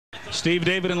Steve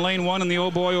David in lane 1 in the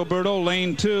Oh Boy Oberto.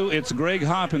 Lane 2, it's Greg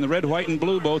Hopp in the red, white, and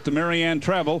blue boat, the Marianne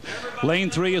Travel. Lane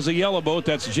 3 is a yellow boat.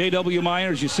 That's J.W.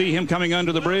 Myers. You see him coming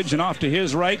under the bridge, and off to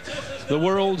his right, the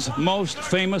world's most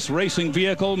famous racing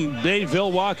vehicle, Dave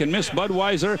Villwock and Miss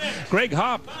Budweiser. Greg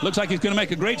Hopp looks like he's going to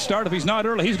make a great start. If he's not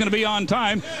early, he's going to be on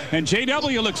time. And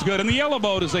J.W. looks good in the yellow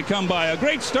boat as they come by. A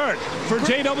great start for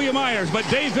J.W. Myers, but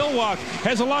Dave Villwock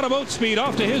has a lot of boat speed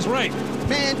off to his right.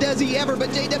 Man, does he ever,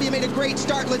 but J.W. made a great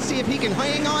start. Let's see if he can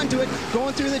hang on to it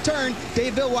going through the turn.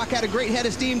 Dave Villwock had a great head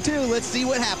of steam, too. Let's see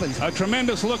what happens. A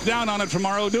tremendous look down on it from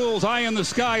our O'Doul's eye in the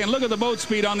sky, and look at the boat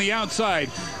speed on the outside.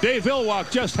 Dave Villwock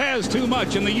just has too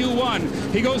much in the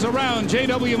U1. He goes around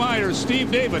J.W. Myers. Steve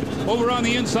David over on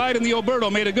the inside in the Oberto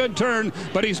made a good turn,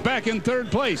 but he's back in third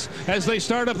place as they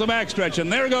start up the backstretch,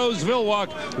 and there goes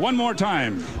Villwock one more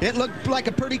time. It looked like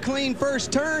a pretty clean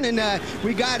first turn, and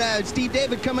we got Steve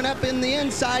David coming up in the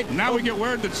inside. Now we get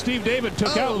word that Steve David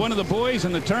took out one of the buoys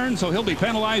in the turn, so he'll be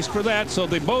penalized for that. So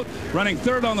the boat running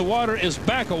third on the water is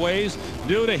back a ways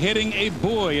due to hitting a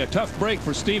buoy. A tough break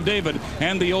for Steve David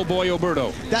and the Oh Boy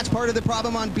Oberto. That's part of the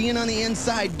problem on being on the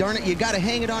inside. Darn it, you got to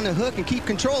hang it on the hook and keep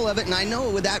control of it. And I know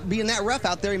with that being that rough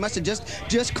out there, he must have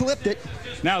just clipped it.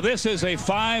 Now this is a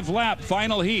 5-lap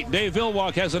final heat. Dave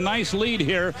Villwock has a nice lead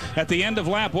here at the end of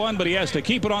lap 1, but he has to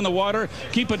keep it on the water,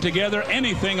 keep it together.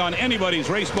 Anything on anybody's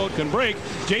race boat can break.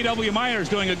 J.W. Myers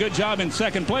doing a good job in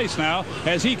second place now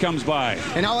as he comes by.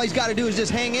 And all he's got to do is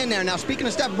just hang in there. Now, speaking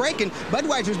of stuff breaking,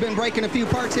 Budweiser's been breaking a few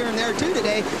parts here and there, too,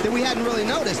 today that we hadn't really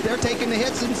noticed. They're taking the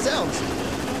hits themselves.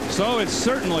 So it's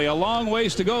certainly a long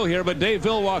ways to go here, but Dave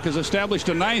Villwock has established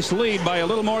a nice lead by a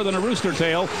little more than a rooster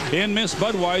tail in Miss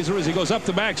Budweiser as he goes up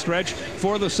the backstretch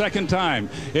for the second time.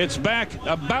 It's back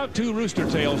about 2 rooster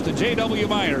tails to J.W.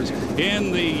 Myers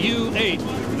in the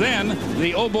U8. Then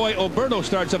the Oh Boy Oberto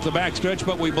starts up the backstretch,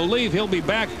 but we believe he'll be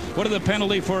back. What is the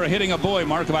penalty for hitting a buoy,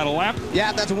 Mark? About a lap?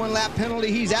 Yeah, that's a 1-lap penalty.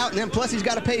 He's out, and then plus he's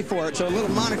got to pay for it. So a little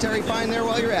monetary fine there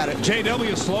while you're at it.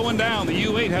 J.W. slowing down. The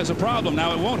U8 has a problem.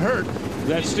 Now, it won't hurt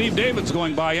that Steve David's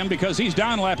going by him because he's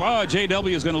down lap. Oh,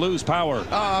 J.W. is going to lose power.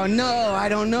 Oh, no, I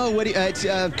don't know. What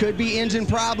could be engine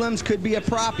problems, could be a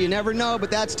prop. You never know,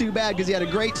 but that's too bad because he had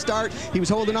a great start. He was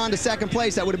holding on to second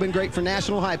place. That would have been great for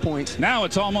national high points. Now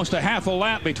it's almost a half a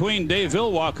lap between Dave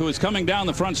Villwock, who is coming down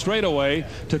the front straightaway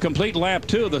to complete lap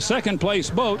 2. The second place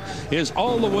boat is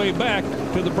all the way back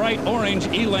to the bright orange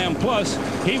Elam Plus.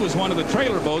 He was one of the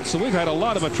trailer boats, so we've had a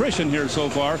lot of attrition here so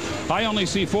far. I only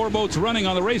see 4 boats running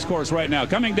on the race course right now.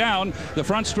 Coming down the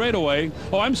front straightaway,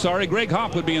 oh, I'm sorry, Greg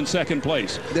Hopp would be in second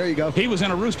place. There you go. He was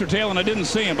in a rooster tail and I didn't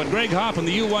see him, but Greg Hopp in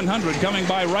the U100 coming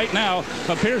by right now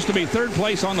appears to be third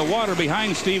place on the water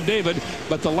behind Steve David,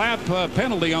 but the lap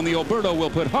penalty on the Oberto will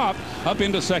put Hopp up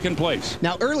into second place.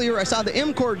 Now earlier I saw the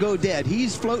M-Core go dead.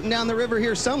 He's floating down the river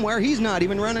here somewhere. He's not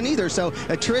even running either, so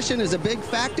attrition is a big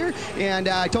factor, and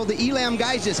I told the Elam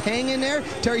guys just hang in there.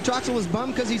 Terry Troxel was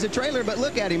bummed because he's a trailer, but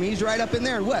look at him. He's right up in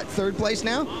there. What, third place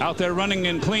now? Out there running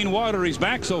in clean water. He's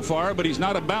back so far, but he's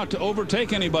not about to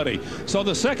overtake anybody. So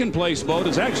the second place boat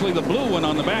is actually the blue one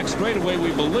on the back straightaway,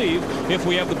 we believe, if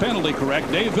we have the penalty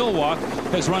correct. Dave Villwock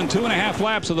has run 2.5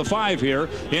 laps of the 5 here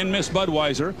in Miss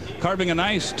Budweiser, carving a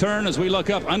nice turn as we look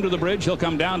up under the bridge. He'll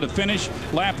come down to finish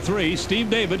lap 3. Steve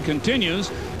David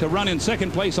continues to run in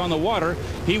second place on the water.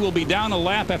 He will be down a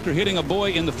lap after hitting a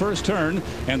buoy in the first turn,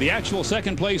 and the actual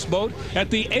second place boat at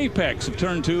the apex of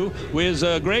turn 2 with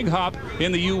Greg Hopp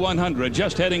in the U100,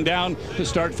 just heading down to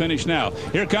start finish now.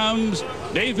 Here comes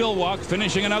Dave Villwock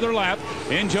finishing another lap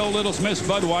in Joe Little's Miss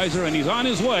Budweiser, and he's on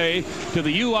his way to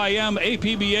the UIM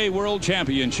APBA World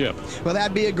Championship. Well,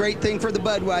 that'd be a great thing for the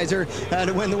Budweiser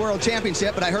to win the World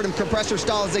Championship, but I heard him compressor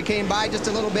stall as they came by just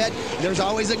a little bit. There's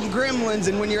always a gremlins,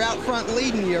 and when you're out front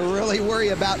leading, you really worry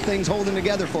about things holding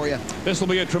together for you. This will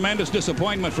be a tremendous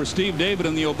disappointment for Steve David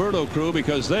and the Oberto crew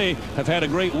because they have had a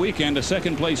great weekend. A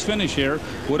second place finish here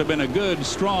would have been a good,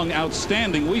 strong,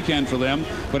 outstanding weekend for them,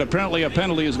 but apparently a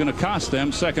penalty is going to cost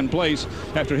them second place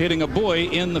after hitting a buoy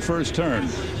in the first turn.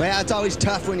 Well, it's always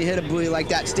tough when you hit a buoy like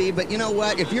that, Steve, but you know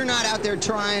what? If you're not out there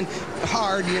trying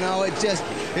hard, you know,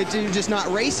 you're just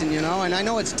not racing, you know, and I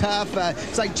know it's tough.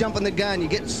 It's like jumping the gun. You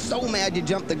get so mad you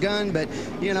jump the gun, but,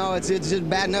 you know, it's just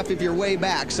bad enough if you're way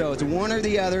back. So it's one or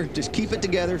the other. Just keep it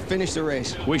together, finish the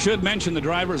race. We should mention the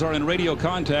drivers are in radio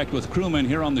contact with crewmen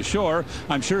here on the shore.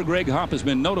 I'm sure Greg Hopp has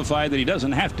been notified that he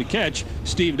doesn't have to catch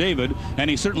Steve David, and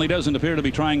he certainly doesn't appear to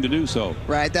be trying to do so.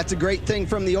 Right, that's a great thing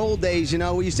from the old days. You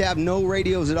know, we used to have no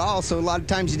radios at all, so a lot of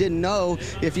times you didn't know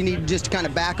if you needed just to kind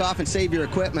of back off and save your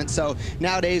equipment. So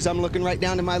nowadays I'm looking right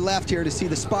down to my left here to see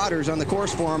the spotters on the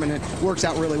course form, and it works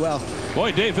out really well.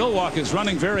 Boy, Dave Villwock is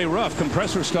running very rough.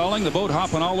 Compressor stalling, the boat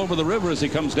hopping all over the river as he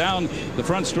comes down the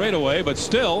front straightaway, but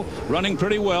still running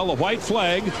pretty well. A white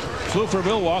flag flew for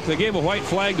Villwock. They gave a white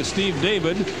flag to Steve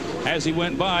David as he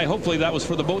went by. Hopefully that was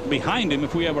for the boat behind him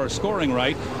if we have our scoring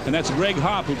right. And that's Greg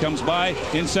Hopp who comes by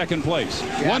in second place.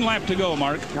 Yeah. 1 lap to go,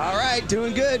 Mark. All right,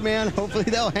 doing good, man. Hopefully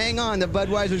they'll hang on. The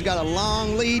Budweiser's got a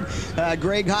long lead.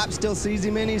 Greg Hopp still sees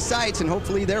him in his sights, and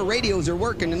hopefully their radios are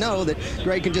working to know that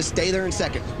Greg can just stay there in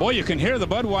second. Boy, you can hear the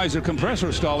Budweiser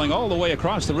compressor stalling all the way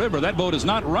across the river. That boat is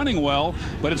not running well,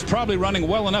 but it's probably running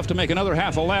well enough to make another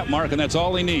half a lap, Mark, and that's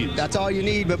all he needs. That's all you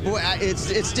need, but boy,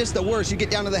 it's just the worst. You get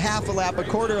down to the half a lap, a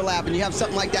quarter a lap, and you have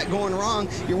something like that going wrong.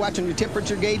 You're watching your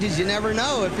temperature gauges. You never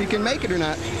know if you can make it or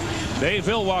not. Dave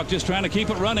Villwock just trying to keep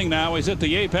it running now. He's at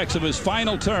the apex of his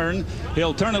final turn.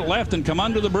 He'll turn it left and come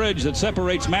under the bridge that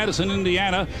separates Madison,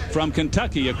 Indiana from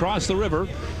Kentucky across the river.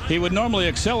 He would normally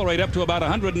accelerate up to about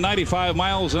 195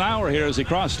 miles an hour here as he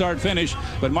cross start finish.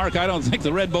 But Mark, I don't think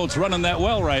the red boat's running that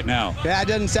well right now. Yeah, it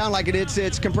doesn't sound like it.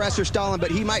 It's compressor stalling, but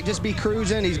he might just be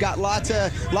cruising. He's got lots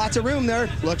of room there.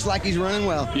 Looks like he's running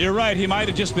well. You're right. He might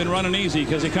have just been running easy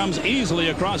because he comes easily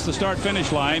across the start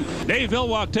finish line. Dave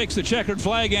Villwock takes the checkered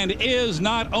flag and is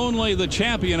not only the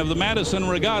champion of the Madison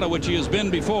Regatta, which he has been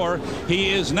before, he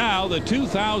is now the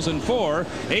 2004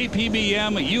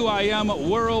 APBM UIM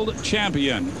World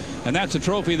Champion. And that's a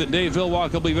trophy that Dave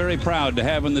Villwock will be very proud to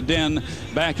have in the den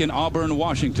back in Auburn,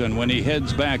 Washington when he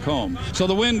heads back home. So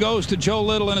the win goes to Joe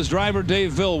Little and his driver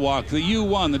Dave Villwock, the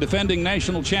U1, the defending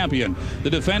national champion,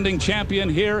 the defending champion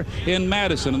here in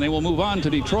Madison. And they will move on to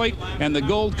Detroit and the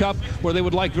Gold Cup, where they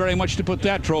would like very much to put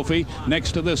that trophy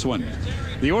next to this one.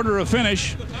 The order of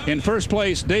finish: in first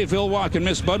place, Dave Villwock and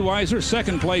Miss Budweiser.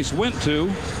 Second place went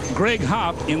to Greg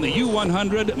Hopp in the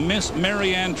U100 Miss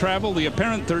Marianne Travel. The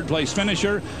apparent third place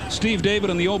finisher, Steve David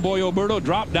and the Old Boy Oberto,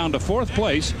 dropped down to fourth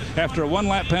place after a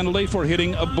 1-lap penalty for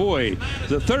hitting a buoy.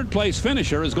 The third place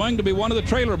finisher is going to be one of the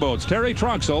trailer boats, Terry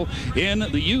Troxel, in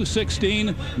the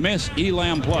U16 Miss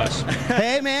Elam Plus.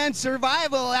 Hey, man,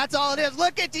 survival. That's all it is.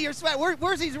 Look at you, you're sweat.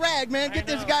 Where's his rag, man? Get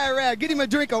this guy a rag. Get him a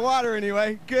drink of water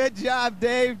anyway. Good job,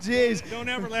 Dave. Jeez. Don't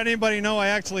ever let anybody know I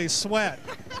actually sweat.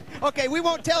 Okay, we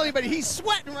won't tell anybody. He's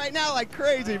sweating right now like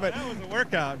crazy. But that was a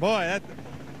workout. Boy,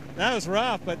 that was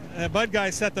rough, but Bud guy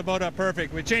set the boat up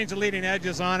perfect. We changed the leading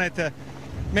edges on it to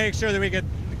make sure that we could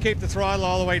keep the throttle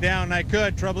all the way down, and I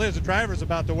could. Trouble is, the driver's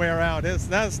about to wear out.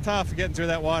 That was tough getting through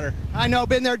that water. I know,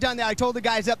 been there, done that. I told the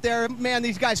guys up there, man,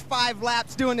 these guys 5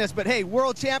 laps doing this, but hey,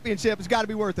 World Championship has got to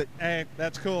be worth it. Hey,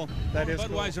 that's cool. That is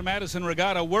Budweiser cool. Madison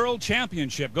Regatta World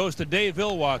Championship goes to Dave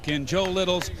Villwock in Joe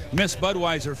Little's Miss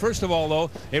Budweiser. First of all,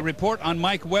 though, a report on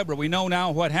Mike Weber. We know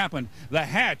now what happened. The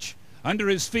hatch under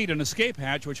his feet, an escape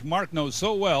hatch, which Mark knows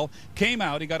so well, came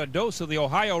out. He got a dose of the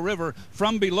Ohio River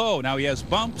from below. Now he has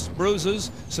bumps, bruises,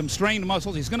 some strained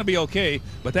muscles. He's going to be okay,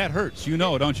 but that hurts. You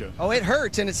know, don't you? Oh, it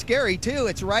hurts, and it's scary, too.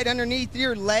 It's right underneath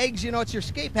your legs. You know, it's your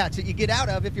escape hatch that you get out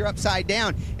of if you're upside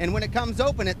down. And when it comes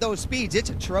open at those speeds,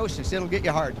 it's atrocious. It'll get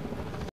you hard.